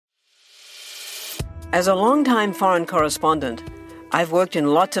As a longtime foreign correspondent, I've worked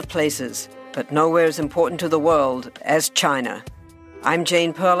in lots of places, but nowhere as important to the world as China. I'm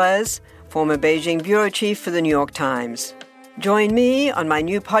Jane Perlez, former Beijing bureau chief for the New York Times. Join me on my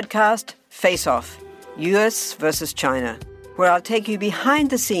new podcast, Face Off, US versus China, where I'll take you behind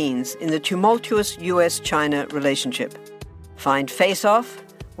the scenes in the tumultuous US-China relationship. Find Face Off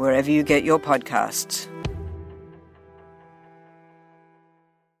wherever you get your podcasts.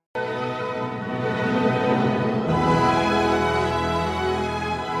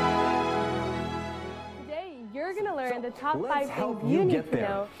 The top 5 things you need to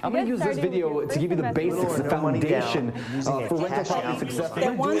know. I'm going to use this video to give you the basics, the foundation for rental property success.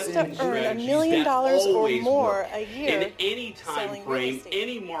 That wants to earn $1 million or more a year in any time frame,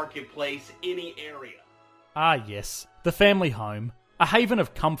 any marketplace, any area. Ah yes, the family home. A haven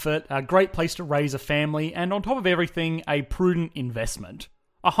of comfort, a great place to raise a family, and on top of everything, a prudent investment.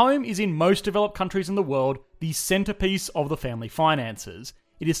 A home is in most developed countries in the world the centrepiece of the family finances.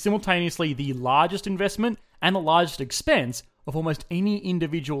 It is simultaneously the largest investment and the largest expense of almost any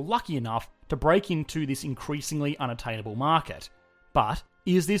individual lucky enough to break into this increasingly unattainable market. But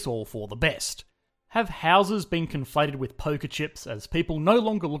is this all for the best? Have houses been conflated with poker chips as people no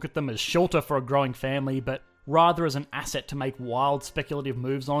longer look at them as shelter for a growing family, but rather as an asset to make wild speculative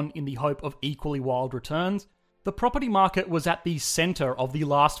moves on in the hope of equally wild returns? The property market was at the centre of the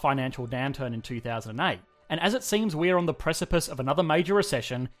last financial downturn in 2008. And as it seems we're on the precipice of another major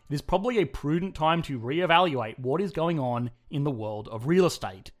recession, it is probably a prudent time to reevaluate what is going on in the world of real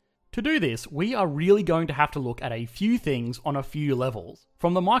estate. To do this, we are really going to have to look at a few things on a few levels.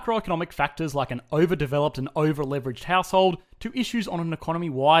 From the macroeconomic factors like an overdeveloped and over-leveraged household, to issues on an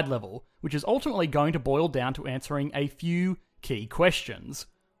economy-wide level, which is ultimately going to boil down to answering a few key questions.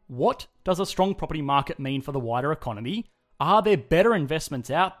 What does a strong property market mean for the wider economy? Are there better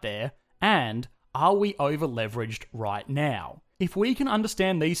investments out there? And are we over-leveraged right now? If we can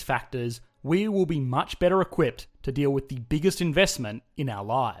understand these factors, we will be much better equipped to deal with the biggest investment in our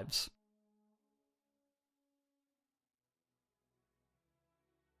lives.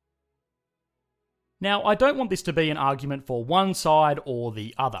 Now, I don't want this to be an argument for one side or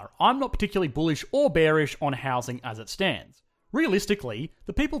the other. I'm not particularly bullish or bearish on housing as it stands. Realistically,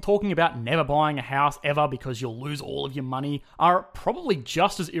 the people talking about never buying a house ever because you'll lose all of your money are probably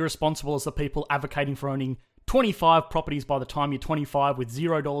just as irresponsible as the people advocating for owning 25 properties by the time you're 25 with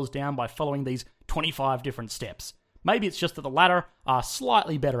 $0 down by following these 25 different steps. Maybe it's just that the latter are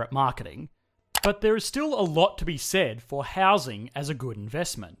slightly better at marketing. But there is still a lot to be said for housing as a good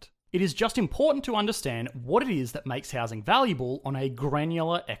investment. It is just important to understand what it is that makes housing valuable on a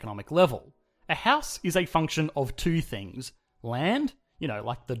granular economic level. A house is a function of two things: land,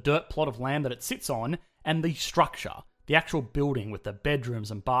 like the dirt plot of land that it sits on, and the structure, the actual building with the bedrooms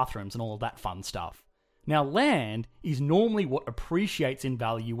and bathrooms and all of that fun stuff. Now, land is normally what appreciates in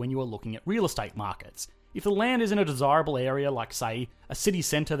value when you are looking at real estate markets. If the land is in a desirable area, like say, a city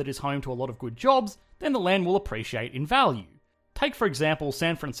centre that is home to a lot of good jobs, then the land will appreciate in value. Take, for example,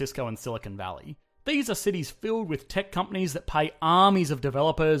 San Francisco and Silicon Valley. These are cities filled with tech companies that pay armies of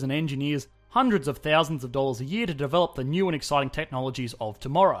developers and engineers hundreds of thousands of dollars a year to develop the new and exciting technologies of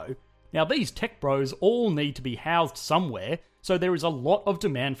tomorrow. Now, these tech bros all need to be housed somewhere, so there is a lot of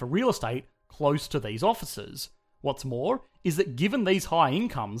demand for real estate close to these offices. What's more is that given these high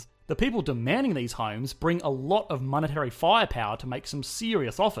incomes, the people demanding these homes bring a lot of monetary firepower to make some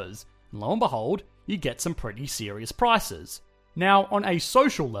serious offers, and lo and behold, you get some pretty serious prices. Now, on a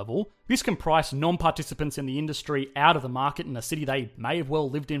social level, this can price non-participants in the industry out of the market in a city they may have well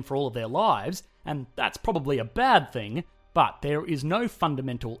lived in for all of their lives, and that's probably a bad thing, but there is no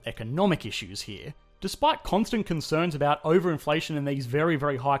fundamental economic issues here. Despite constant concerns about overinflation in these very,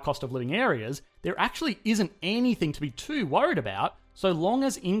 very high cost of living areas, there actually isn't anything to be too worried about so long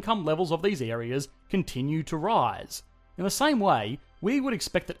as income levels of these areas continue to rise. In the same way, we would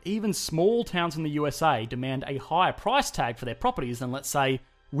expect that even small towns in the USA demand a higher price tag for their properties than, let's say,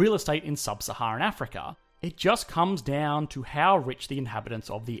 real estate in sub-Saharan Africa. It just comes down to how rich the inhabitants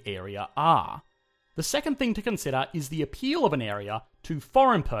of the area are. The second thing to consider is the appeal of an area to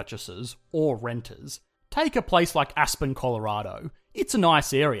foreign purchasers or renters. Take a place like Aspen, Colorado. It's a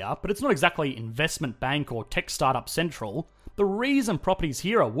nice area, but it's not exactly investment bank or tech startup central. The reason properties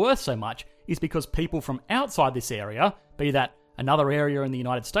here are worth so much is because people from outside this area, be that another area in the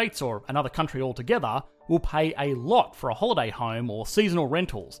United States or another country altogether, will pay a lot for a holiday home or seasonal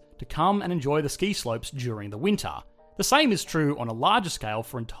rentals to come and enjoy the ski slopes during the winter. The same is true on a larger scale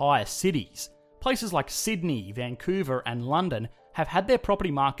for entire cities. Places like Sydney, Vancouver, and London have had their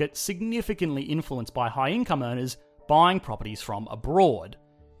property market significantly influenced by high income earners buying properties from abroad.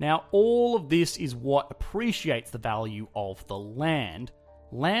 Now, all of this is what appreciates the value of the land.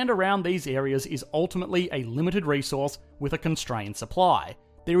 Land around these areas is ultimately a limited resource with a constrained supply.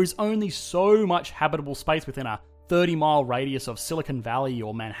 There is only so much habitable space within a 30-mile radius of Silicon Valley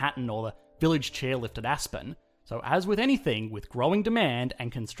or Manhattan or the village chairlift at Aspen. So as with anything, with growing demand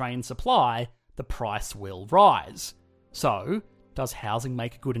and constrained supply, the price will rise. So, does housing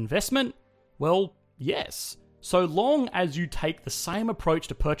make a good investment? Well, yes. So long as you take the same approach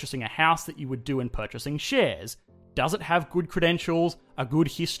to purchasing a house that you would do in purchasing shares. Does it have good credentials, a good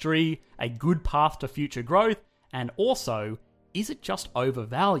history, a good path to future growth, and also, is it just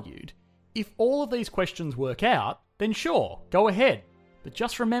overvalued? If all of these questions work out, then sure, go ahead. But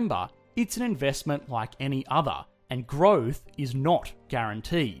just remember, it's an investment like any other, and growth is not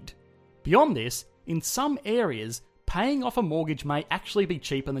guaranteed. Beyond this, in some areas, paying off a mortgage may actually be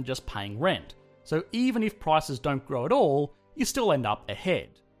cheaper than just paying rent. So even if prices don't grow at all, you still end up ahead.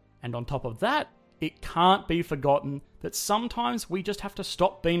 And on top of that, it can't be forgotten that sometimes we just have to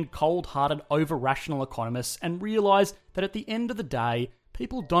stop being cold-hearted, over-rational economists and realise that at the end of the day,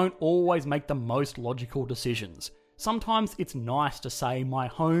 people don't always make the most logical decisions. Sometimes it's nice to say, my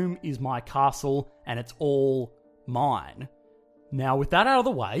home is my castle and it's all mine. Now, with that out of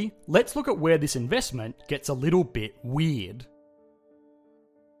the way, let's look at where this investment gets a little bit weird.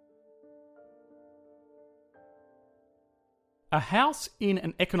 A house in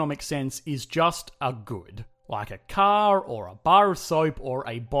an economic sense is just a good, like a car or a bar of soap or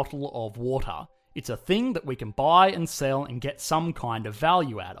a bottle of water. It's a thing that we can buy and sell and get some kind of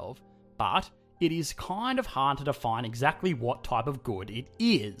value out of, but it is kind of hard to define exactly what type of good it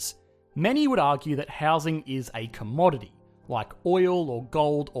is. Many would argue that housing is a commodity, like oil or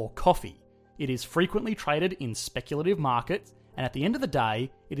gold or coffee. It is frequently traded in speculative markets, and at the end of the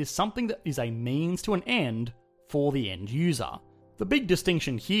day, it is something that is a means to an end for the end user. The big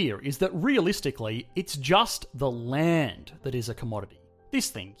distinction here is that realistically, it's just the land that is a commodity. This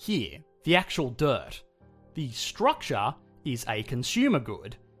thing here, the actual dirt. The structure is a consumer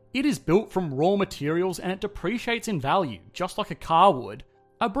good. It is built from raw materials and it depreciates in value, just like a car would.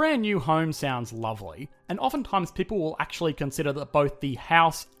 A brand new home sounds lovely, and oftentimes people will actually consider that both the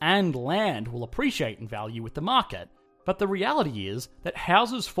house and land will appreciate in value with the market. But the reality is that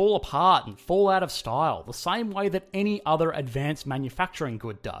houses fall apart and fall out of style the same way that any other advanced manufacturing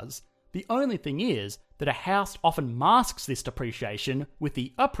good does. The only thing is that a house often masks this depreciation with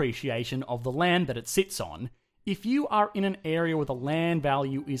the appreciation of the land that it sits on. If you are in an area where the land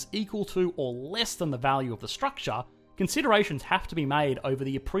value is equal to or less than the value of the structure, considerations have to be made over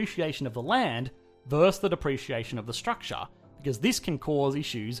the appreciation of the land versus the depreciation of the structure, because this can cause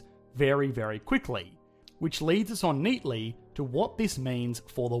issues very, very quickly. Which leads us on neatly to what this means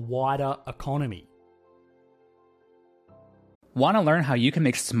for the wider economy. Want to learn how you can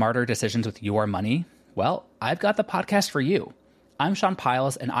make smarter decisions with your money? Well, I've got the podcast for you. I'm Sean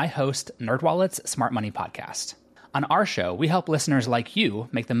Piles, and I host NerdWallet's Smart Money Podcast. On our show, we help listeners like you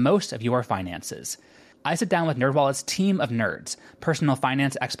make the most of your finances. I sit down with NerdWallet's team of nerds, personal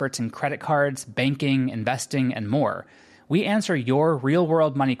finance experts in credit cards, banking, investing, and more. We answer your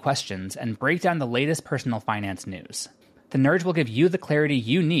real-world money questions and break down the latest personal finance news. The nerds will give you the clarity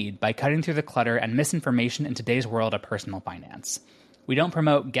you need by cutting through the clutter and misinformation in today's world of personal finance. We don't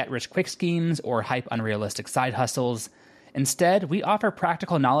promote get-rich-quick schemes or hype unrealistic side hustles. Instead, we offer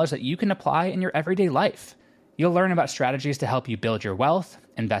practical knowledge that you can apply in your everyday life. You'll learn about strategies to help you build your wealth,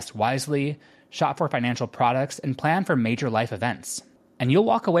 invest wisely, shop for financial products, and plan for major life events. And you'll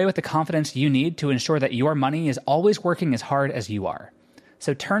walk away with the confidence you need to ensure that your money is always working as hard as you are.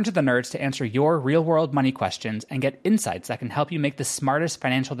 So turn to the nerds to answer your real-world money questions and get insights that can help you make the smartest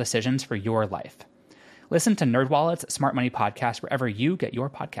financial decisions for your life. Listen to NerdWallet's Smart Money Podcast wherever you get your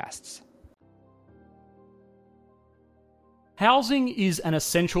podcasts. Housing is an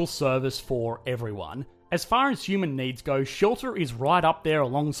essential service for everyone. As far as human needs go, shelter is right up there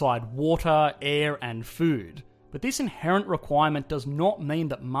alongside water, air, and food. But this inherent requirement does not mean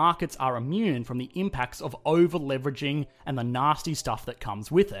that markets are immune from the impacts of over-leveraging and the nasty stuff that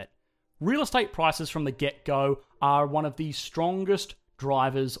comes with it. Real estate prices from the get-go are one of the strongest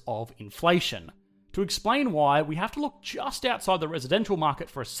drivers of inflation. To explain why, we have to look just outside the residential market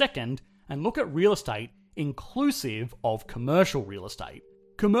for a second and look at real estate inclusive of commercial real estate.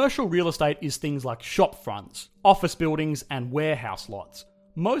 Commercial real estate is things like shop fronts, office buildings, and warehouse lots.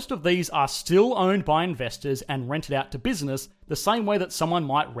 Most of these are still owned by investors and rented out to business the same way that someone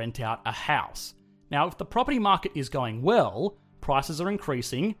might rent out a house. Now, if the property market is going well, prices are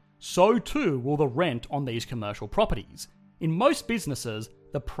increasing, so too will the rent on these commercial properties. In most businesses,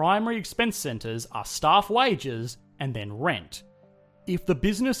 the primary expense centres are staff wages and then rent. If the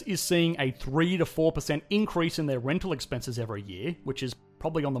business is seeing a 3 to 4% increase in their rental expenses every year, which is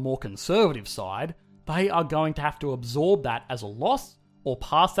probably on the more conservative side, they are going to have to absorb that as a loss or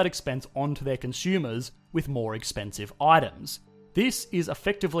pass that expense on to their consumers with more expensive items. This is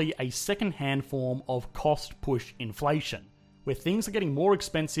effectively a second-hand form of cost-push inflation, where things are getting more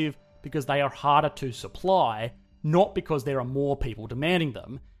expensive because they are harder to supply, not because there are more people demanding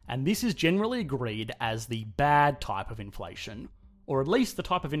them, and this is generally agreed as the bad type of inflation, or at least the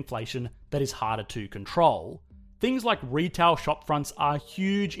type of inflation that is harder to control. Things like retail shopfronts are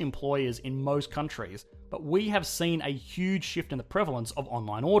huge employers in most countries, but we have seen a huge shift in the prevalence of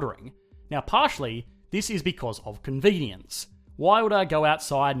online ordering. Now, partially, this is because of convenience. Why would I go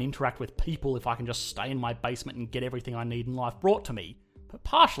outside and interact with people if I can just stay in my basement and get everything I need in life brought to me? But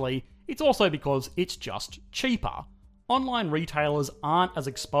partially, it's also because it's just cheaper. Online retailers aren't as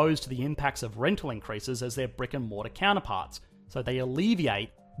exposed to the impacts of rental increases as their brick and mortar counterparts, so they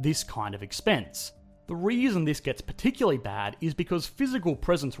alleviate this kind of expense. The reason this gets particularly bad is because physical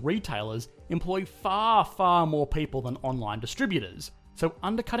presence retailers employ far more people than online distributors, so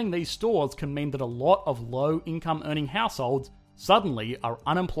undercutting these stores can mean that a lot of low-income earning households suddenly are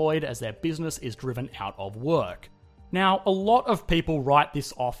unemployed as their business is driven out of work. Now, a lot of people write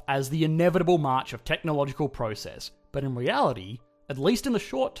this off as the inevitable march of technological process, but in reality, at least in the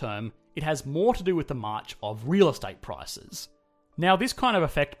short term, it has more to do with the march of real estate prices. Now, this kind of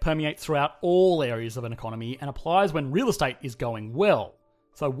effect permeates throughout all areas of an economy and applies when real estate is going well.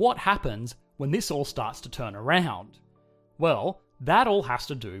 So what happens when this all starts to turn around? Well, that all has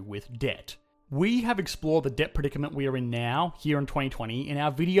to do with debt. We have explored the debt predicament we are in now, here in 2020, in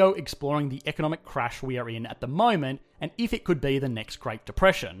our video exploring the economic crash we are in at the moment and if it could be the next Great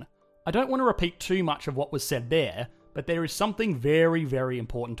Depression. I don't want to repeat too much of what was said there, but there is something very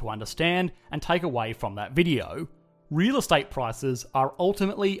important to understand and take away from that video. Real estate prices are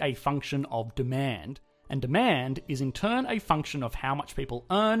ultimately a function of demand, and demand is in turn a function of how much people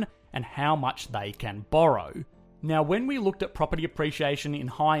earn and how much they can borrow. Now, when we looked at property appreciation in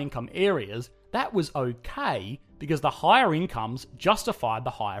high-income areas, that was okay because the higher incomes justified the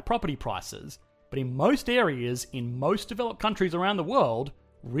higher property prices. But in most areas, in most developed countries around the world,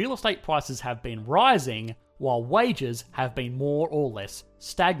 real estate prices have been rising while wages have been more or less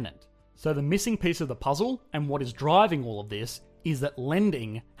stagnant. So the missing piece of the puzzle, and what is driving all of this, is that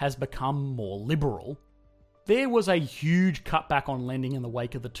lending has become more liberal. There was a huge cutback on lending in the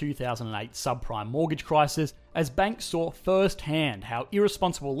wake of the 2008 subprime mortgage crisis, as banks saw firsthand how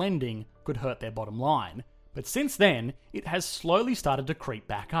irresponsible lending could hurt their bottom line. But since then, it has slowly started to creep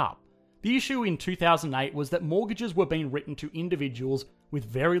back up. The issue in 2008 was that mortgages were being written to individuals with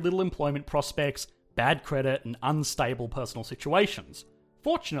very little employment prospects, bad credit, and unstable personal situations.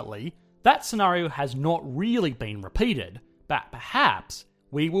 Fortunately, that scenario has not really been repeated, but perhaps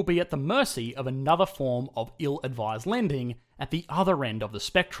we will be at the mercy of another form of ill-advised lending at the other end of the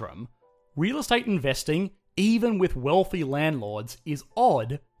spectrum. Real estate investing, even with wealthy landlords, is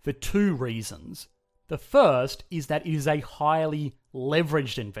odd for two reasons. The first is that it is a highly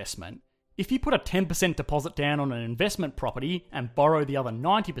leveraged investment. If you put a 10% deposit down on an investment property and borrow the other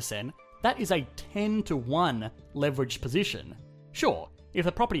 90%, that is a 10-to-1 leveraged position. Sure, if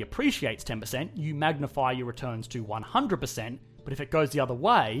the property appreciates 10%, you magnify your returns to 100%, but if it goes the other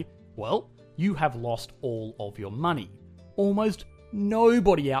way, well, you have lost all of your money. Almost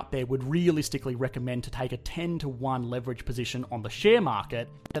nobody out there would realistically recommend to take a 10-to-1 leverage position on the share market.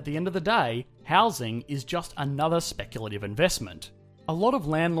 At the end of the day, housing is just another speculative investment. A lot of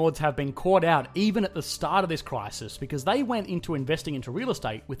landlords have been caught out even at the start of this crisis because they went into investing into real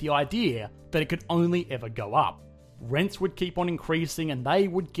estate with the idea that it could only ever go up. Rents would keep on increasing and they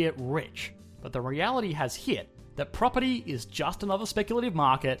would get rich. But the reality has hit that property is just another speculative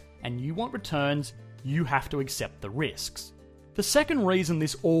market, and you want returns, you have to accept the risks. The second reason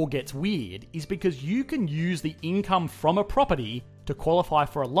this all gets weird is because you can use the income from a property to qualify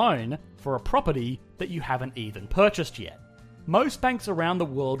for a loan for a property that you haven't even purchased yet. Most banks around the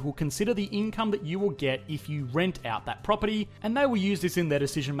world will consider the income that you will get if you rent out that property, and they will use this in their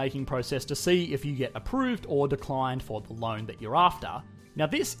decision-making process to see if you get approved or declined for the loan that you're after. Now,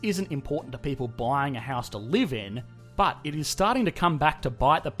 this isn't important to people buying a house to live in, but it is starting to come back to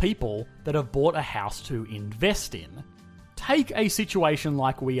bite the people that have bought a house to invest in. Take a situation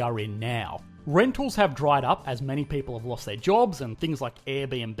like we are in now. Rentals have dried up as many people have lost their jobs and things like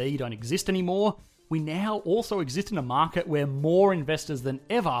Airbnb don't exist anymore. We now also exist in a market where more investors than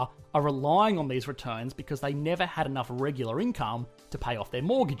ever are relying on these returns because they never had enough regular income to pay off their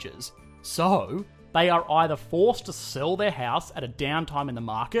mortgages. So, they are either forced to sell their house at a downtime in the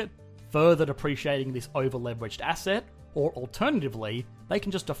market, further depreciating this over-leveraged asset, or alternatively, they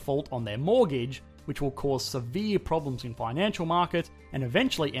can just default on their mortgage, which will cause severe problems in financial markets and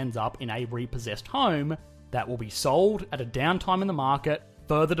eventually ends up in a repossessed home that will be sold at a downtime in the market,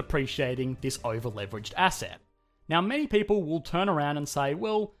 further depreciating this over-leveraged asset. Now, many people will turn around and say,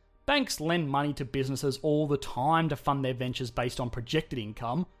 well, banks lend money to businesses all the time to fund their ventures based on projected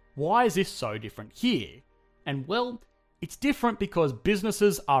income. Why is this so different here? And well, it's different because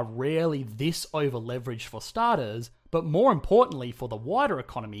businesses are rarely this over-leveraged for starters, but more importantly for the wider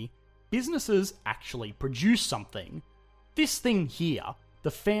economy, businesses actually produce something. This thing here,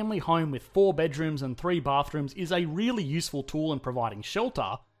 the family home with 4 bedrooms and 3 bathrooms, is a really useful tool in providing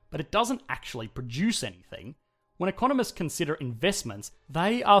shelter, but it doesn't actually produce anything. When economists consider investments,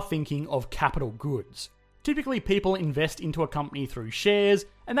 they are thinking of capital goods. Typically, people invest into a company through shares,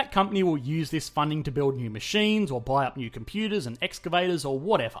 and that company will use this funding to build new machines or buy up new computers and excavators or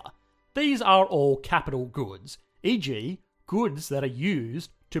whatever. These are all capital goods, e.g., goods that are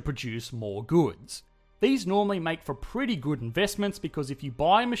used to produce more goods. These normally make for pretty good investments because if you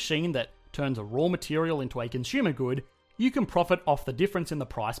buy a machine that turns a raw material into a consumer good, you can profit off the difference in the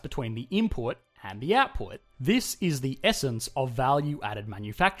price between the input and the output. This is the essence of value-added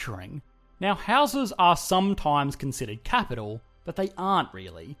manufacturing. Now, houses are sometimes considered capital, but they aren't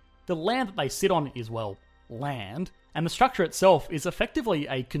really. The land that they sit on is, well, land, and the structure itself is effectively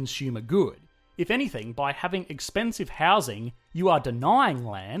a consumer good. If anything, by having expensive housing, you are denying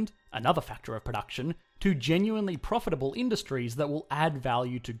land, another factor of production, to genuinely profitable industries that will add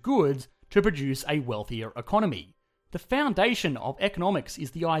value to goods to produce a wealthier economy. The foundation of economics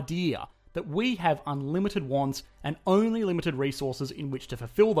is the idea that we have unlimited wants and only limited resources in which to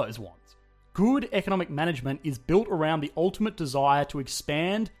fulfill those wants. Good economic management is built around the ultimate desire to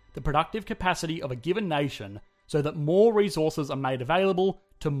expand the productive capacity of a given nation so that more resources are made available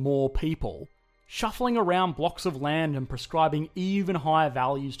to more people. Shuffling around blocks of land and prescribing even higher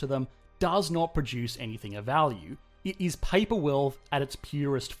values to them does not produce anything of value. It is paper wealth at its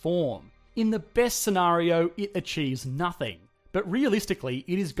purest form. In the best scenario, it achieves nothing. But realistically,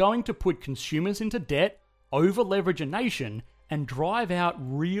 it is going to put consumers into debt, over-leverage a nation, and drive out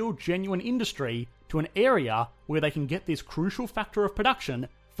real, genuine industry to an area where they can get this crucial factor of production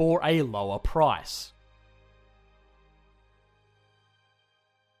for a lower price.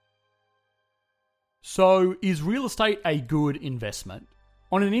 So, is real estate a good investment?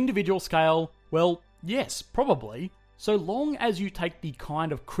 On an individual scale, well, yes, probably, so long as you take the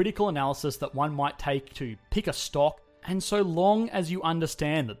kind of critical analysis that one might take to pick a stock, and so long as you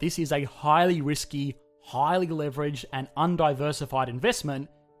understand that this is a highly risky, highly leveraged, and undiversified investment,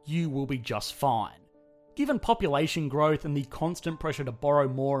 you will be just fine. Given population growth and the constant pressure to borrow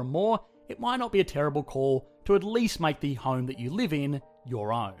more and more, it might not be a terrible call to at least make the home that you live in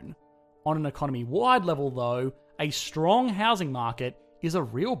your own. On an economy-wide level, though, a strong housing market is a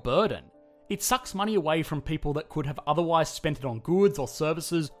real burden. It sucks money away from people that could have otherwise spent it on goods or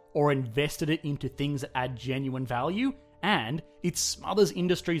services or invested it into things that add genuine value, and it smothers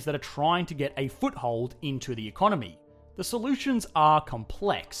industries that are trying to get a foothold into the economy. The solutions are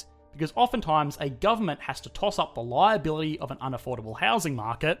complex, because oftentimes a government has to toss up the liability of an unaffordable housing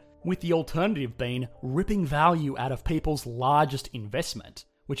market, with the alternative being ripping value out of people's largest investment,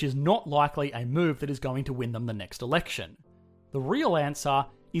 which is not likely a move that is going to win them the next election. The real answer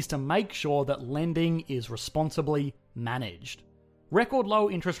is to make sure that lending is responsibly managed. Record low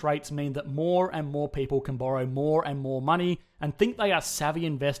interest rates mean that more and more people can borrow more and more money and think they are savvy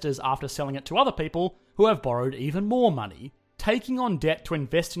investors after selling it to other people who have borrowed even more money. Taking on debt to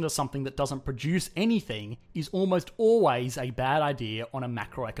invest into something that doesn't produce anything is almost always a bad idea on a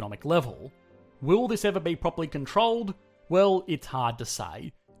macroeconomic level. Will this ever be properly controlled? Well, it's hard to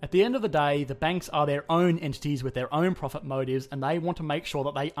say. At the end of the day, the banks are their own entities with their own profit motives, and they want to make sure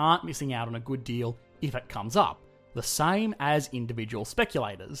that they aren't missing out on a good deal if it comes up. The same as individual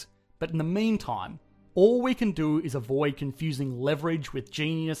speculators. But in the meantime, all we can do is avoid confusing leverage with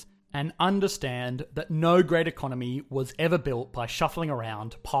genius and understand that no great economy was ever built by shuffling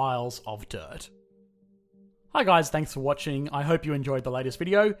around piles of dirt. Hi guys, thanks for watching. I hope you enjoyed the latest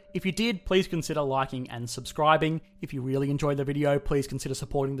video. If you did, please consider liking and subscribing. If you really enjoyed the video, please consider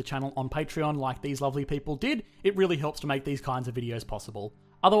supporting the channel on Patreon like these lovely people did. It really helps to make these kinds of videos possible.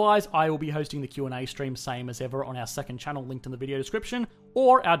 Otherwise, I will be hosting the Q&A stream same as ever on our second channel linked in the video description,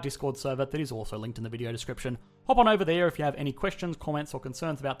 or our Discord server that is also linked in the video description. Hop on over there if you have any questions, comments, or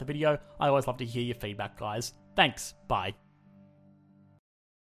concerns about the video. I always love to hear your feedback, guys. Thanks. Bye.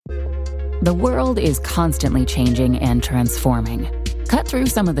 The world is constantly changing and transforming. Cut through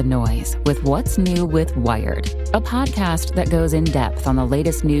some of the noise with What's New with Wired, a podcast that goes in depth on the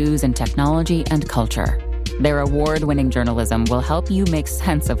latest news and technology and culture. Their award-winning journalism will help you make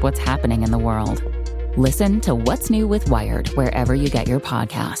sense of what's happening in the world. Listen to What's New with Wired wherever you get your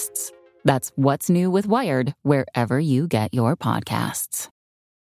podcasts. That's What's New with Wired wherever you get your podcasts.